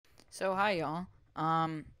So hi y'all.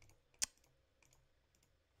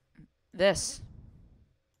 This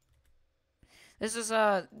this is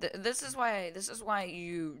this is why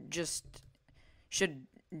you just should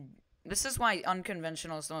this is why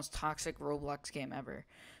Unconventional is the most toxic Roblox game ever.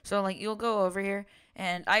 So like you'll go over here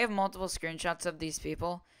and I have multiple screenshots of these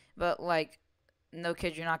people, but like no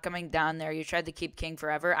kid, you're not coming down there. You tried to keep King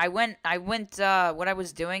forever. What I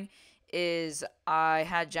was doing is I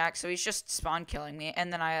had Jack, so he's just spawn killing me,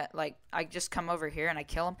 and then I just come over here and I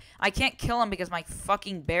kill him. I can't kill him because my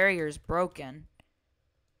fucking barrier is broken.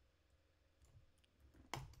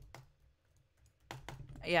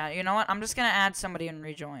 Yeah, you know what? I'm just gonna add somebody and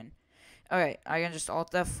rejoin. Alright, I can just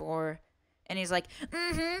Alt F4, and he's like,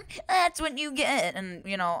 that's what you get. And,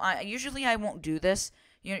 you know, I won't do this.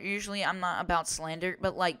 Usually I'm not about slander,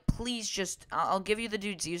 but, like, please just, I'll give you the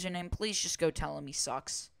dude's username. Please just go tell him he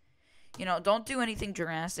sucks. You know, don't do anything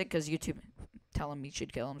drastic, because YouTube tell him he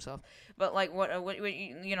should kill himself. But, like, what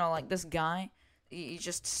you know, like, this guy, he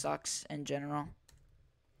just sucks in general.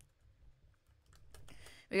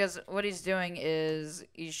 Because what he's doing is,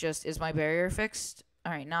 is my barrier fixed?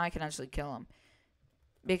 Alright, now I can actually kill him.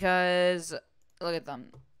 Because, look at them.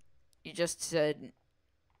 You just said,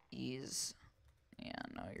 ease. Yeah,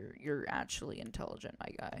 no, you're actually intelligent, my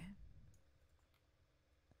guy.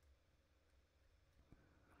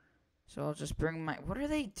 So I'll just bring my, what are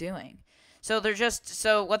they doing? So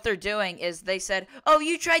what they're doing is they said, oh,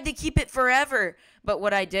 you tried to keep it forever. But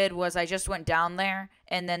what I did was I just went down there,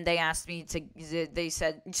 and then they asked me to, they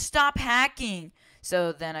said, stop hacking.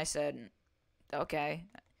 So then I said, okay.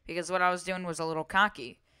 Because what I was doing was a little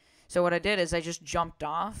cocky. So what I did is I just jumped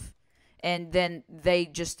off, and then they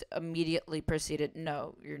just immediately proceeded,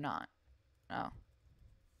 no, you're not. Oh.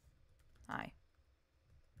 Hi.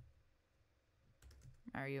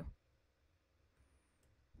 How are you?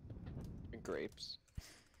 Grapes.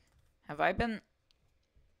 Have I been...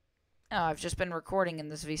 No, I've just been recording in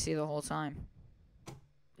this VC the whole time.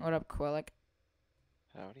 What up, Quillic?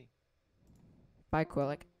 Howdy. Bye,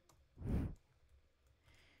 Quillic.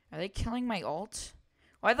 Are they killing my ult?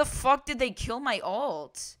 Why the fuck did they kill my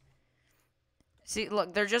ult? See,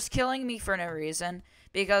 look, they're just killing me for no reason.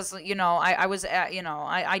 Because, you know, I was at, you know,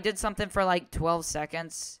 I did something for like 12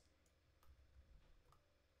 seconds.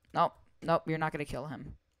 Nope, nope, you're not gonna kill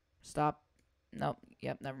him. Stop. Nope,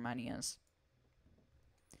 yep, never mind, he is.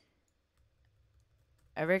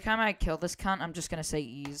 Every time I kill this cunt, I'm just gonna say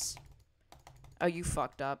ease. Oh, you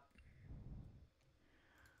fucked up.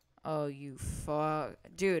 Oh, you fuck.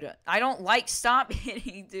 Dude, I don't like stop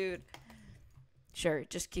hitting, dude. Sure,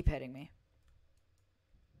 just keep hitting me.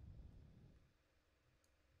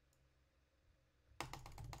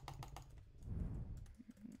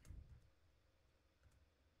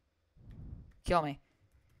 Kill me.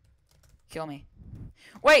 Kill me.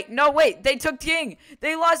 Wait, no, wait. They took King.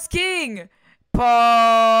 They lost King.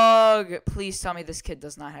 Pog. Please tell me this kid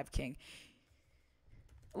does not have King.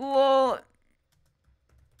 Lol.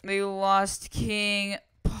 They lost King.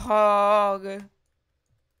 Pog.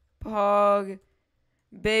 Pog.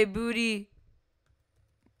 Bay booty.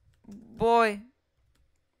 Boy.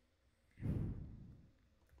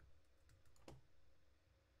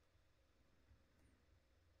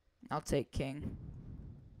 I'll take King.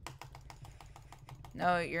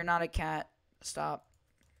 No, you're not a cat. Stop.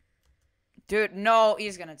 Dude, no,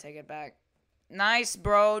 he's gonna take it back. Nice,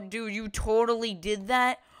 bro. Dude, you totally did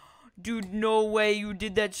that? Dude, no way. You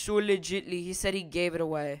did that so legitly. He said he gave it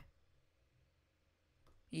away.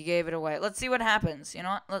 You gave it away. Let's see what happens. You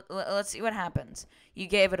know what? Let's see what happens. You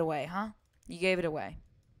gave it away, huh? You gave it away.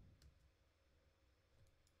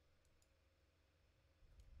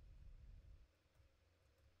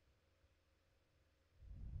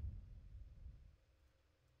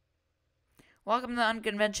 Welcome to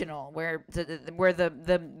Unconventional, where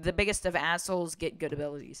the biggest of assholes get good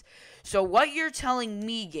abilities. So what you're telling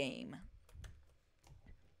me, game,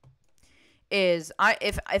 is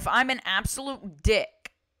if I'm an absolute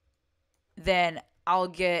dick, then I'll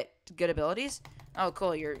get good abilities. Oh,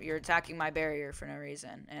 cool. You're attacking my barrier for no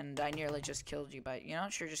reason, and I nearly just killed you. But you know,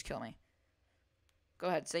 sure, just kill me. Go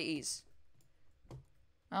ahead, say ease.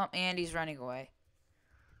 Oh, and he's running away.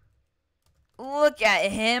 Look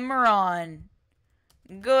at him run.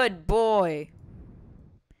 Good boy.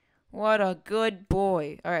 What a good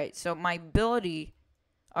boy. Alright, so my ability...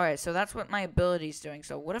 Alright, so that's what my ability's doing.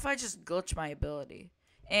 So what if I just glitch my ability?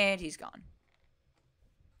 And he's gone.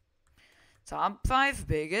 Top 5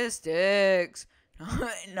 biggest dicks.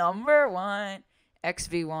 Number 1.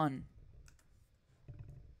 XV1.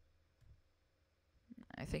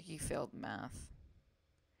 I think he failed math.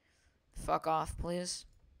 Fuck off, please.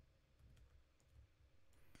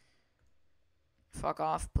 Fuck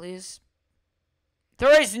off, please.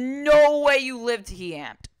 There is no way you lived. He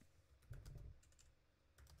amped.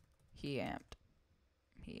 He amped.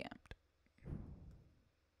 He amped.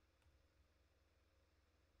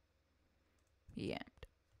 He amped.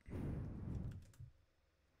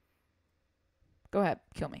 Go ahead,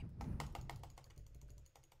 kill me.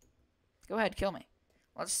 Go ahead, kill me.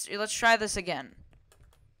 Let's try this again.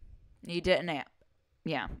 You didn't amp.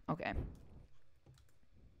 Yeah, okay.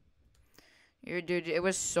 Dude, it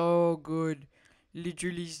was so good.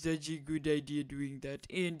 Literally such a good idea doing that.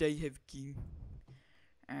 And I have king.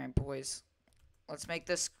 Alright, boys. Let's make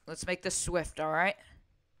this swift, alright?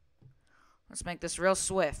 Let's make this real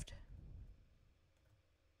swift.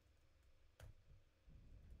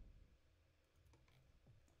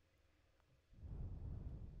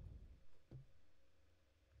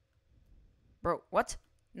 Bro, what?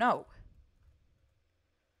 No.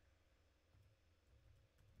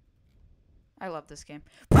 I love this game.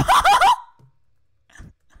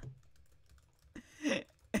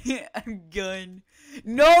 I'm gone.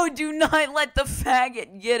 No, do not let the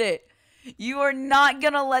faggot get it. You are not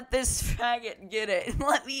gonna let this faggot get it.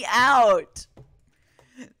 Let me out.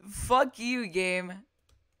 Fuck you, game.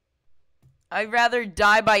 I'd rather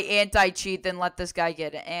die by anti-cheat than let this guy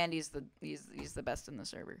get it. And he's the best in the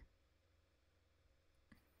server.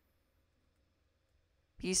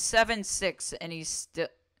 He's 7'6" and he's still...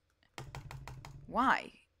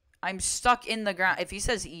 Why? I'm stuck in the ground. If he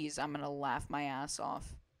says ease, I'm gonna laugh my ass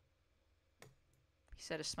off. He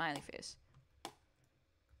said a smiley face.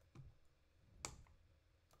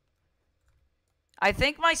 I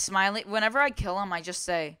think my smiley... Whenever I kill him, I just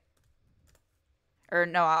say... Or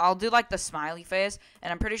no, I'll do like the smiley face.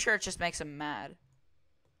 And I'm pretty sure it just makes him mad.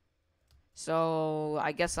 So,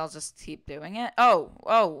 I guess I'll just keep doing it. Oh,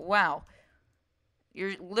 wow.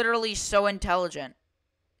 You're literally so intelligent.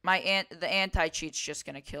 The anti-cheat's just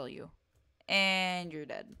gonna kill you. And you're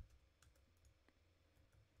dead.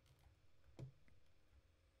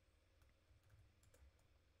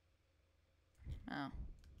 Oh.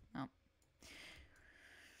 No.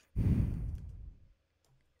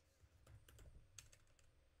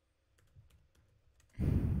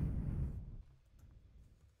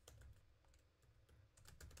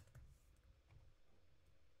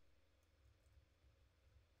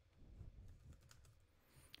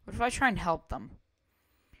 What if I try and help them?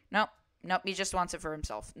 Nope. Nope, he just wants it for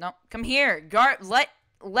himself. Nope. Come here. Guard, let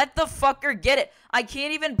the fucker get it. I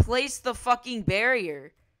can't even place the fucking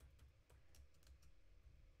barrier.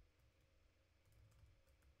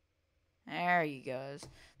 There he goes.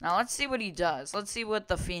 Now let's see what he does. Let's see what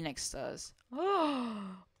the Phoenix does.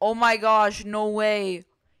 Oh my gosh, no way.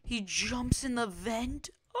 He jumps in the vent.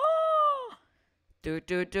 Oh. Do.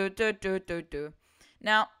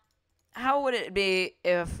 Now, how would it be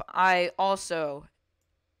if I also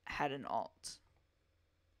had an alt?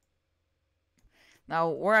 Now,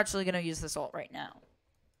 we're actually going to use this alt right now.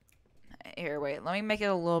 Here, wait. Let me make it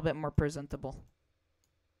a little bit more presentable.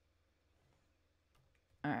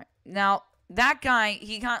 Alright. Now, that guy,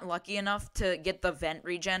 he got lucky enough to get the vent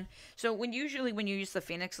regen. So, usually when you use the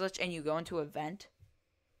Phoenix glitch and you go into a vent,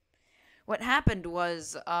 what happened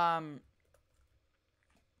was,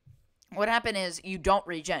 what happened is you don't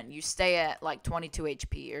regen. You stay at like 22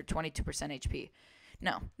 HP or 22% HP.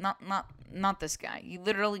 No, not this guy. He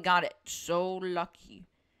literally got it. So lucky.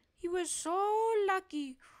 He was so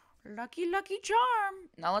lucky. Lucky charm.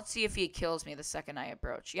 Now let's see if he kills me the second I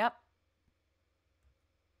approach. Yep.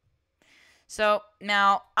 So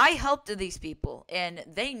now I helped these people and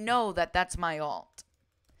they know that that's my alt.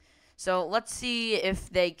 So let's see if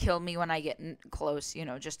they kill me when I get close, you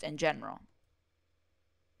know, just in general.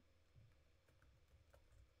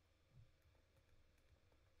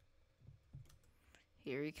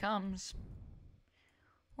 Here he comes.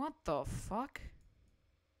 What the fuck?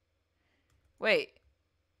 Wait.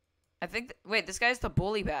 I think... wait, this guy's the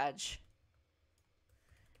bully badge.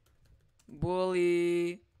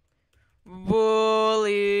 Bully.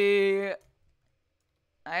 Bully.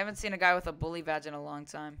 I haven't seen a guy with a bully badge in a long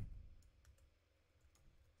time.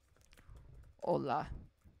 Hola.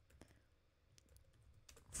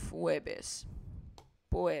 Fuebes.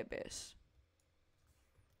 Puebes.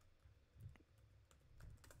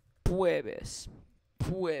 Puebes.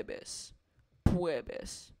 Puebes.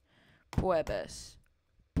 Puebes. Puebes.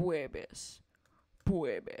 Puebes.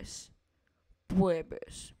 Puebes.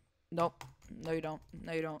 Puebes. Nope. No, you don't.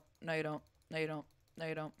 No, you don't. No, you don't. No, you don't. No,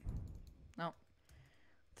 you don't. Nope.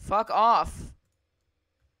 Fuck off.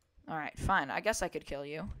 Alright, fine. I guess I could kill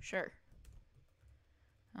you. Sure.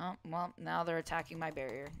 Oh, well, now they're attacking my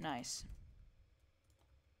barrier. Nice.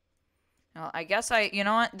 Well, I guess you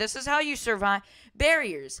know what? This is how you survive.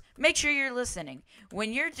 Barriers. Make sure you're listening.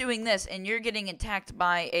 When you're doing this and you're getting attacked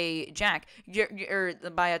by a jack, or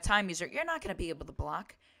by a time user, you're not going to be able to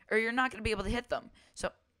block, or you're not going to be able to hit them.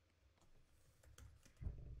 So,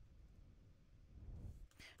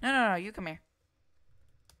 no, you come here.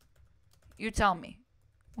 You tell me.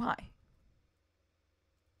 Why?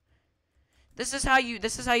 This is how you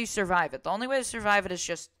survive it. The only way to survive it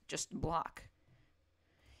is just block.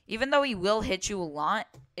 Even though he will hit you a lot,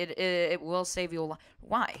 it will save you a lot.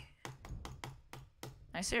 Why?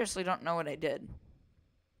 I seriously don't know what I did.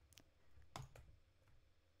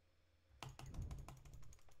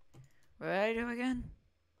 What did I do again?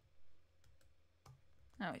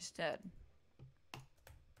 No, he's dead.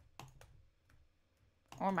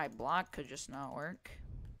 Or my block could just not work.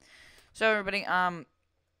 So everybody,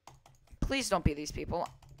 please don't be these people.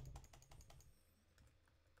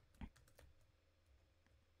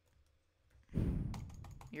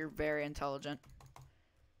 You're very intelligent.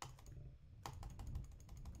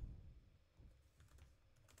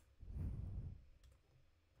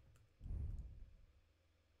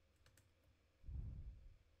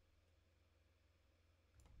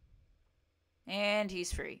 And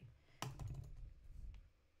he's free.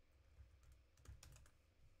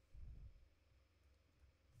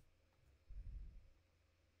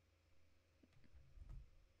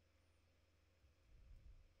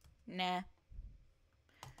 Nah.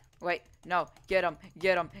 Wait, no. Get him.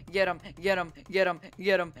 Get him. Get him. Get him. Get him.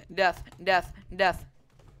 Get him. Death. Death. Death.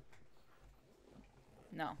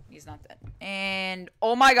 No, he's not dead. And,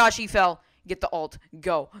 oh my gosh, he fell. Get the ult.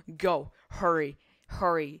 Go. Go. Hurry.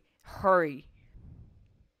 Hurry. Hurry.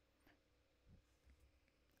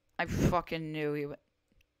 I fucking knew he would.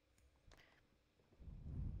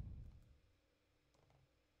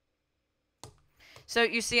 So,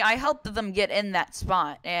 you see, I helped them get in that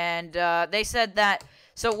spot. And, they said that...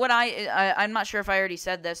 So what I'm not sure if I already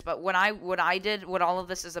said this, but what I did, what all of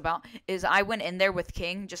this is about, is I went in there with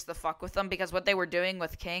King just to fuck with them, because what they were doing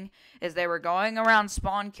with King is they were going around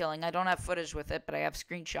spawn killing. I don't have footage with it, but I have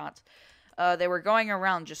screenshots. They were going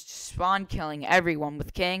around just spawn killing everyone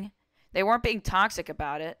with King. They weren't being toxic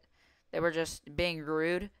about it. They were just being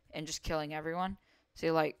rude and just killing everyone.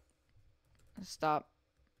 See, like, stop.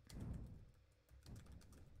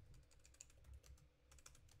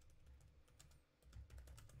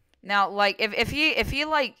 Now, like, if he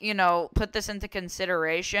like, you know, put this into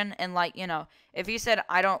consideration and, like, you know, if he said,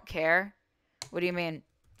 I don't care, what do you mean?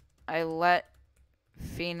 I let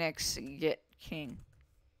Phoenix get King.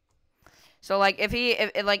 So, like, if he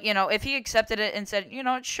accepted it and said, you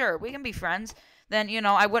know, sure, we can be friends, then, you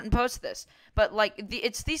know, I wouldn't post this. But, like,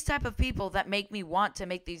 it's these type of people that make me want to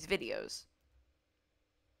make these videos.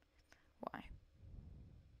 Why?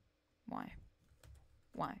 Why?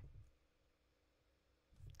 Why?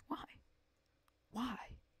 Why? Why?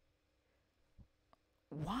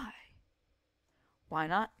 Why? Why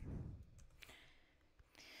not?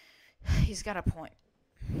 He's got a point.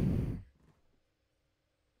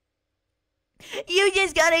 You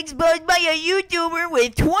just got exposed by a YouTuber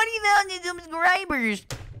with 20,000 subscribers.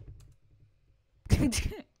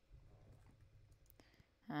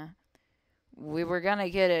 Huh? We were gonna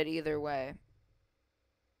get it either way.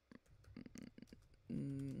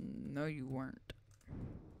 No, you weren't.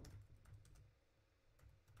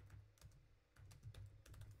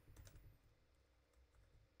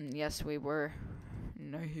 Yes, we were.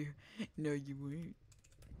 No, you weren't. No,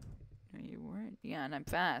 you weren't. Yeah, and I'm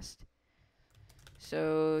fast.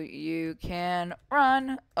 So you can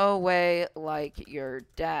run away like your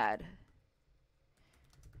dad.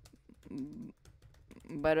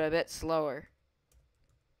 But a bit slower.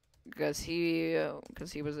 Because he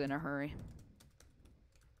was in a hurry.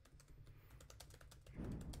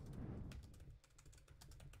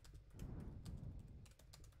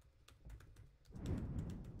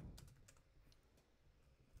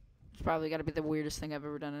 It's probably got to be the weirdest thing I've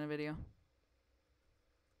ever done in a video.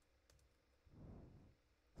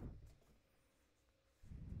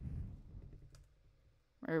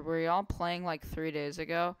 Were y'all playing like 3 days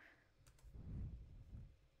ago?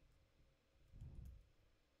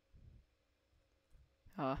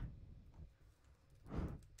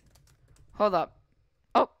 Hold up.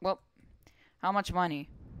 Oh, well. How much money?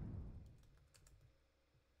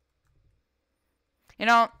 You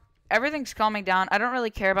know, everything's calming down. I don't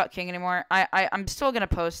really care about King anymore. I'm still gonna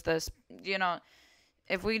post this. You know,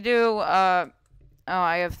 if we do, oh,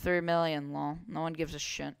 I have 3 million, lol. No one gives a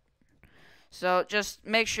shit. So, just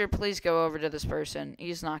make sure, please go over to this person.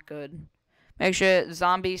 He's not good. Make sure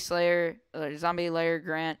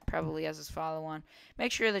ZombieSlayerGrant probably has his follow on.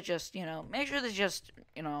 Make sure that just, you know,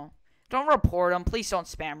 Don't report him. Please don't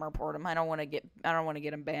spam report him. I don't want to get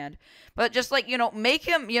him banned. But just like, make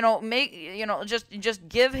him, just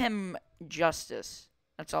give him justice.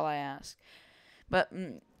 That's all I ask. But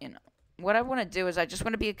what I want to do is I just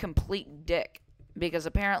want to be a complete dick because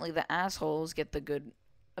apparently the assholes get the good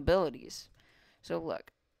abilities. So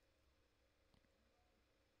look.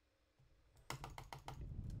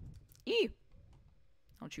 Ew.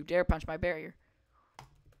 Don't you dare punch my barrier.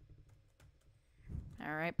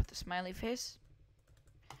 Alright, put the smiley face.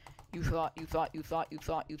 You thought.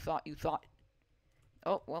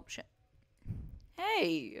 Oh, well, shit.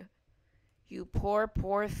 Hey! You poor,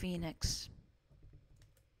 poor Phoenix.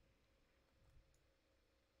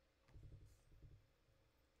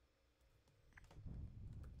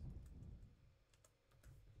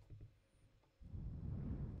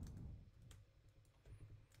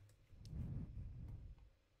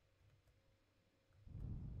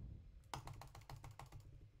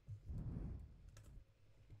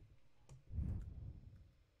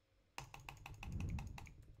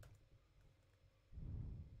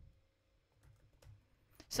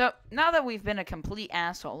 So, now that we've been a complete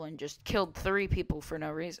asshole and just killed 3 people for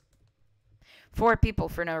no reason. 4 people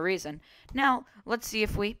for no reason. Now, let's see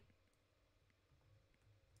if we...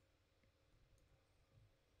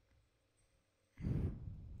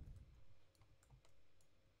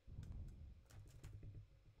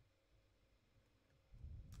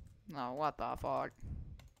 Oh, what the fuck?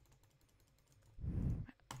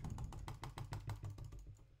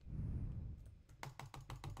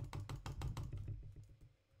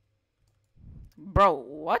 Bro,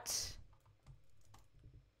 what?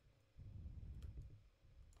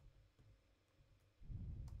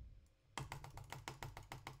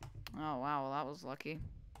 Oh, wow, well, that was lucky. Is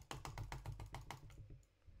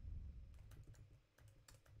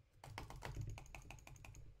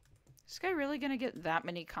this guy really gonna get that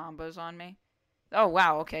many combos on me? Oh,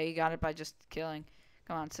 wow, okay, he got it by just killing.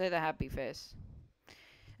 Come on, say the happy face.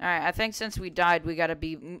 Alright, I think since we died, we gotta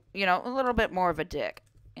be, a little bit more of a dick,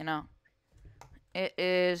 It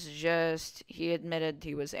is just, he admitted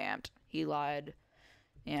he was amped. He lied.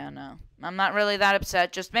 Yeah, no. I'm not really that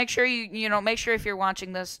upset. Just make sure make sure if you're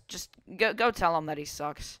watching this, just go tell him that he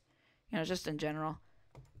sucks. Just in general.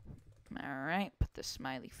 Alright, put the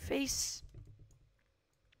smiley face.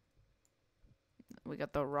 We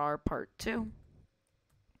got the RAR part 2.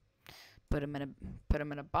 Put him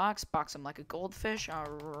in a box him like a goldfish.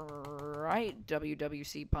 Alright,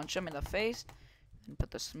 WWC punch him in the face. And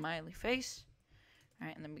put the smiley face.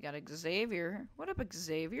 Alright, and then we got Xavier. What up,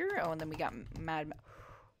 Xavier? Oh, and then we got Mad...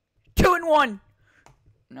 2 in 1!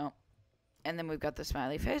 No. And then we've got the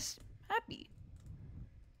smiley face. Happy.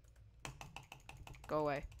 Go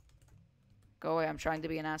away. Go away, I'm trying to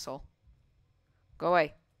be an asshole. Go away.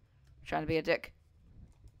 I'm trying to be a dick.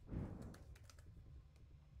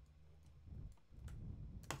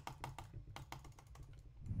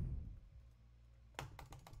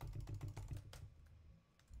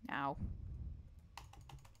 Ow.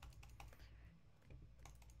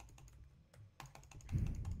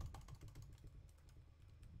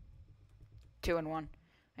 Two and 1.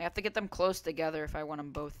 I have to get them close together if I want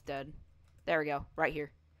them both dead. There we go. Right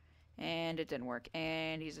here. And it didn't work.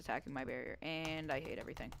 And he's attacking my barrier. And I hate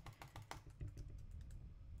everything.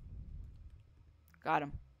 Got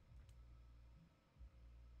him.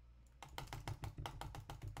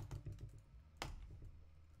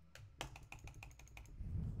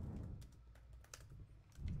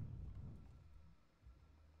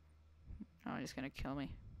 Oh, he's gonna kill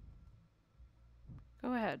me.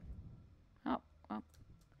 Go ahead. Oh, well.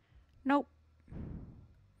 Nope.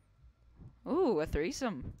 Ooh, a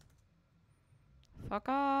threesome. Fuck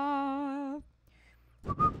off.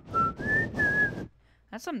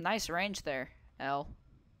 That's some nice range there, L.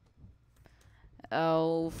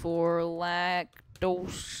 L for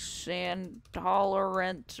lactose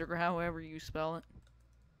intolerance, or however you spell it.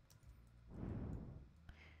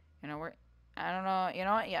 I don't know. You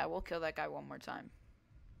know what? Yeah, we'll kill that guy one more time.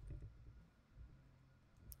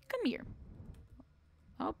 Come here.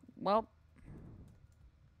 Oh, well.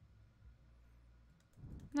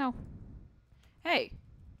 No. Hey.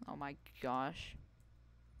 Oh my gosh.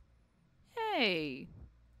 Hey.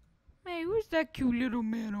 Hey, who's that cute little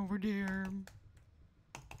man over there?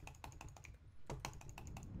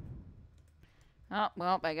 Oh,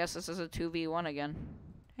 well, I guess this is a 2v1 again.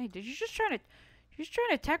 Hey, did you just try to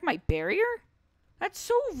attack my barrier? That's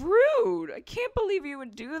so rude. I can't believe you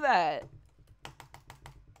would do that.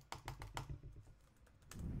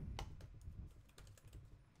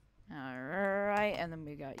 Alright, and then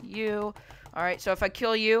we got you. Alright, so if I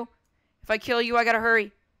kill you, I gotta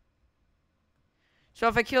hurry. So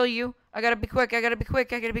if I kill you, I gotta be quick. I gotta be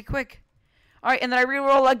quick. I gotta be quick. All right, and then I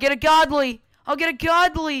reroll. I'll get a godly. I'll get a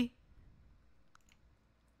godly.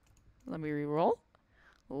 Let me reroll.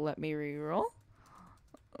 Let me reroll.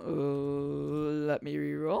 Let me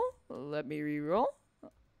reroll. Let me reroll.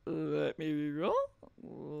 Let me reroll.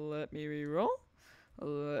 Let me reroll.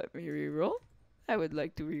 Let me reroll. I would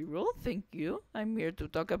like to reroll. Thank you. I'm here to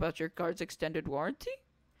talk about your card's extended warranty.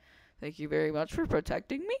 Thank you very much for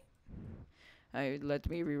protecting me. Let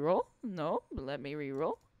me reroll. No, let me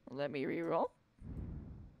reroll. Let me reroll.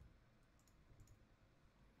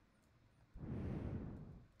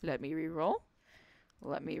 Let me reroll.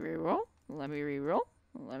 Let me reroll. Let me reroll.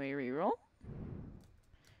 Let me reroll.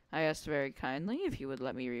 I asked very kindly if you would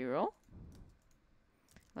let me reroll.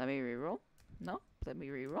 Let me reroll. No, let me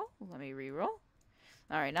reroll. Let me reroll.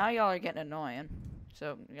 Alright, now y'all are getting annoying.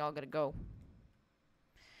 So, y'all gotta go.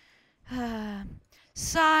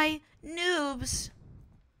 Sigh, noobs.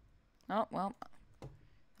 Oh, well.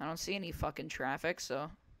 I don't see any fucking traffic,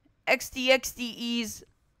 so. XDXDEs.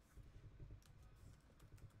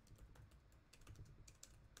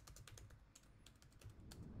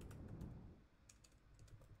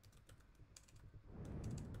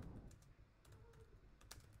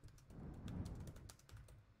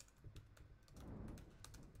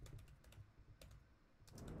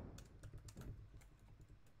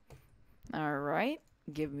 Alright,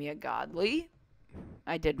 give me a godly.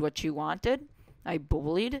 I did what you wanted. I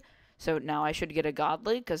bullied. So now I should get a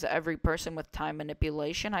godly, because every person with time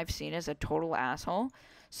manipulation I've seen is a total asshole.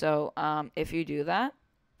 So, if you do that,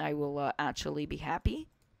 I will actually be happy.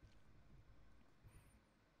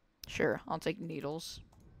 Sure, I'll take needles.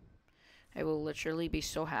 I will literally be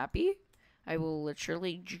so happy. I will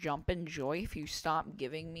literally jump in joy if you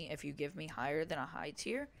give me higher than a high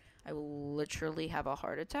tier. I will literally have a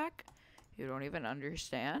heart attack. You don't even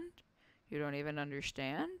understand. You don't even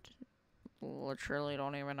understand. Literally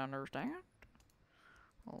don't even understand.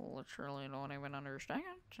 Literally don't even understand.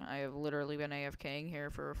 I have literally been AFKing here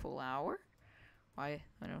for a full hour. Why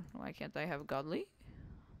can't I have godly?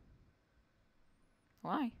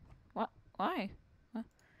 Why? What? Why?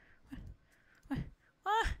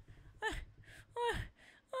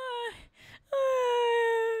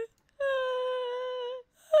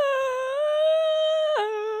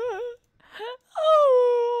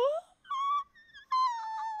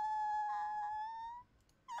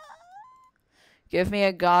 Give me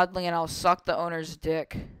a godly and I'll suck the owner's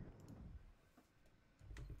dick.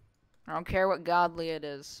 I don't care what godly it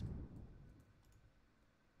is.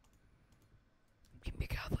 Give me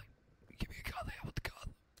a godly. Give me a godly. I want the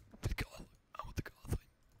godly. I want the godly.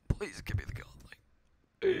 Please give me the godly.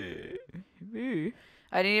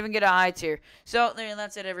 I didn't even get a high tier. So, there,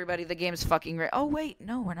 that's it, everybody. The game's fucking great. Oh, wait.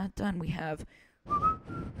 No, we're not done. We have...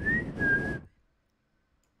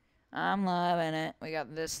 I'm loving it. We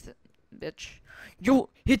got this bitch. You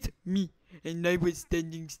hit me, and I was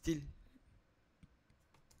standing still.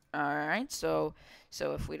 Alright, so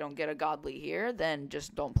if we don't get a godly here, then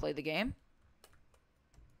just don't play the game.